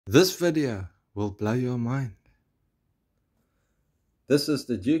This video will blow your mind. This is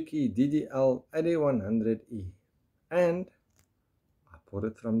the Juki DDL 8100E and I bought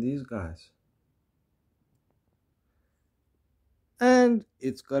it from these guys. And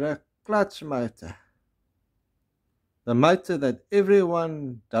it's got a clutch motor. The motor that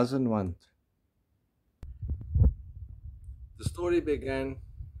everyone doesn't want. The story began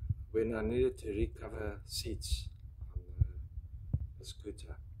when I needed to recover seats on the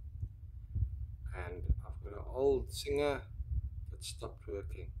scooter. And I've got an old Singer that stopped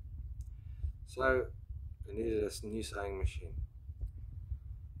working. So I needed a new sewing machine.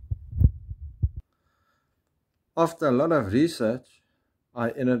 After a lot of research,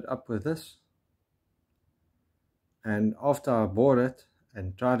 I ended up with this. And after I bought it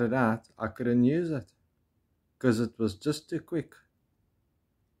and tried it out, I couldn't use it because it was just too quick.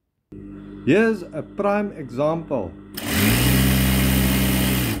 Here's a prime example.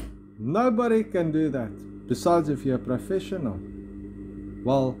 Nobody can do that, besides if you're a professional.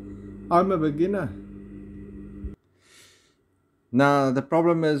 Well, I'm a beginner. Now the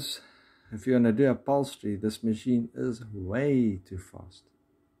problem is, if you're going to do upholstery, this machine is way too fast.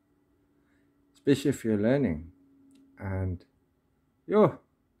 Especially if you're learning. And, no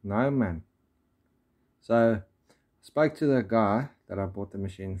man. So, I spoke to the guy that I bought the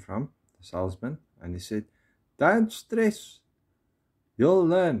machine from, the salesman, and he said, don't stress, you'll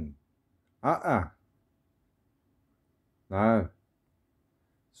learn. No,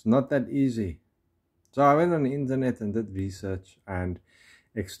 it's not that easy. So I went on the internet and did research and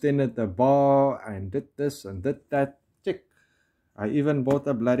extended the bar and did this and did that. Check. I even bought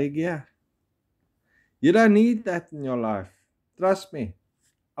a bloody gear. You don't need that in your life. Trust me.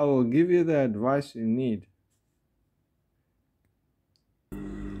 I will give you the advice you need.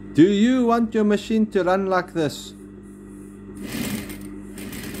 Do you want your machine to run like this?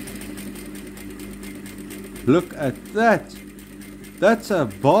 Look at that. That's a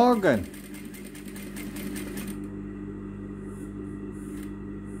bargain.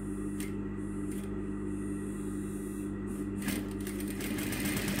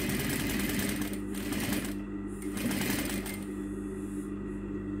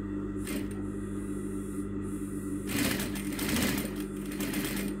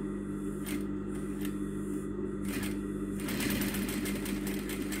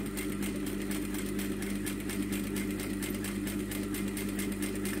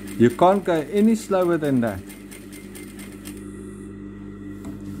 You can't go any slower than that.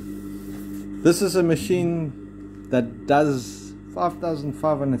 This is a machine that does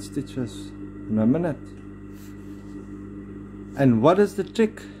 5,500 stitches in a minute. And what is the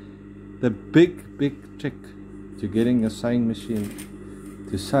trick? The big trick to getting a sewing machine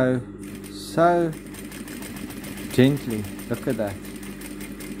to sew so gently. Look at that.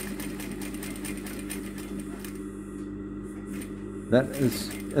 That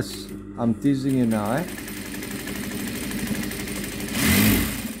is, I'm teasing you now, eh?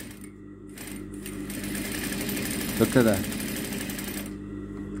 Look at that.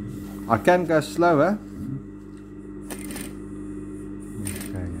 I can go slower.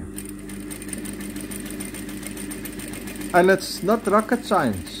 Okay, yeah. And it's not rocket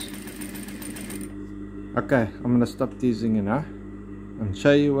science. Okay, I'm going to stop teasing you now and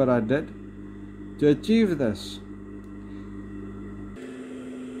show you what I did to achieve this.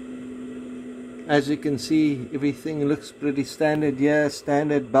 As you can see, everything looks pretty standard here.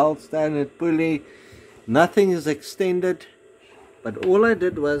 Standard belt, standard pulley. Nothing is extended. But all I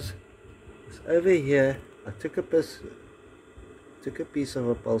did was over here, I took a piece of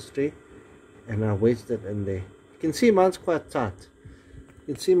upholstery and I wedged it in there. You can see mine's quite tight.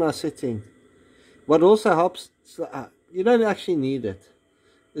 You can see my setting. What also helps, you don't actually need it,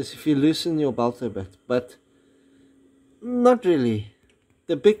 is if you loosen your belt a bit. But not really.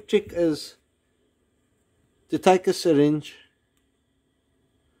 The big trick is to take a syringe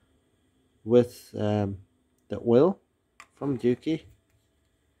with the oil from Juki.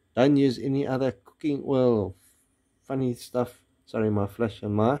 Don't use any other cooking oil or funny stuff. Sorry, my flash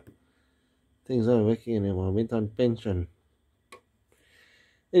and my things aren't working anymore. I went on pension.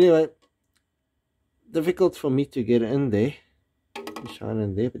 Anyway, difficult for me to get in there. Shine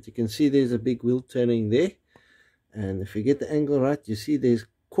in there, but you can see there's a big wheel turning there. And if you get the angle right, you see there's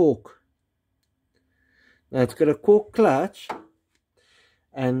cork. Now it's got a cork clutch,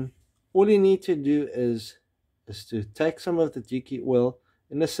 and all you need to do is to take some of the Juki oil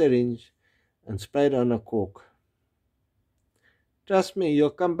in a syringe and spray it on a cork. Trust me,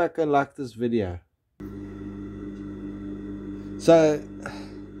 you'll come back and like this video. So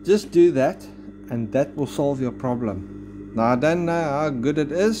just do that and that will solve your problem. Now I don't know how good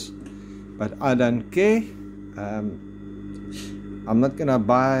it is, but I don't care. I'm not gonna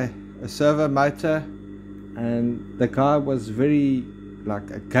buy a servo motor, and the guy was very like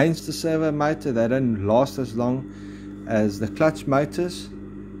against the servo motor. They don't last as long as the clutch motors,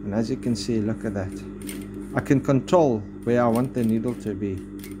 and as you can see, look at that. I can control where I want the needle to be,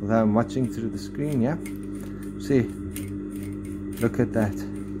 although I'm watching through the screen. Yeah, see, look at that.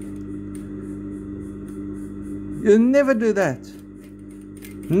 You'll never do that.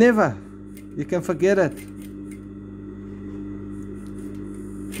 Never. You can forget it.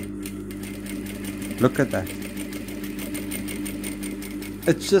 Look at that.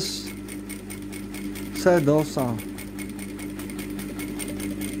 It's just so docile.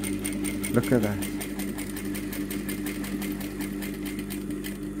 Look at that.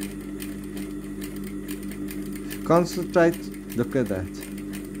 Concentrate. Look at that.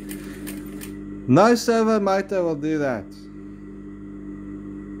 No servo motor will do that.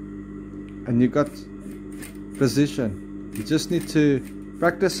 And you got precision. You just need to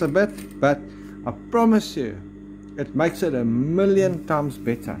practice a bit, but I promise you, it makes it 1,000,000 times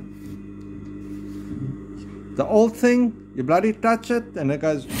better. The old thing, you bloody touch it and it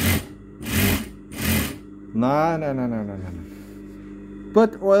goes. No.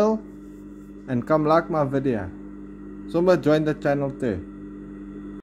 Put oil and come like my video. Somebody join the channel too.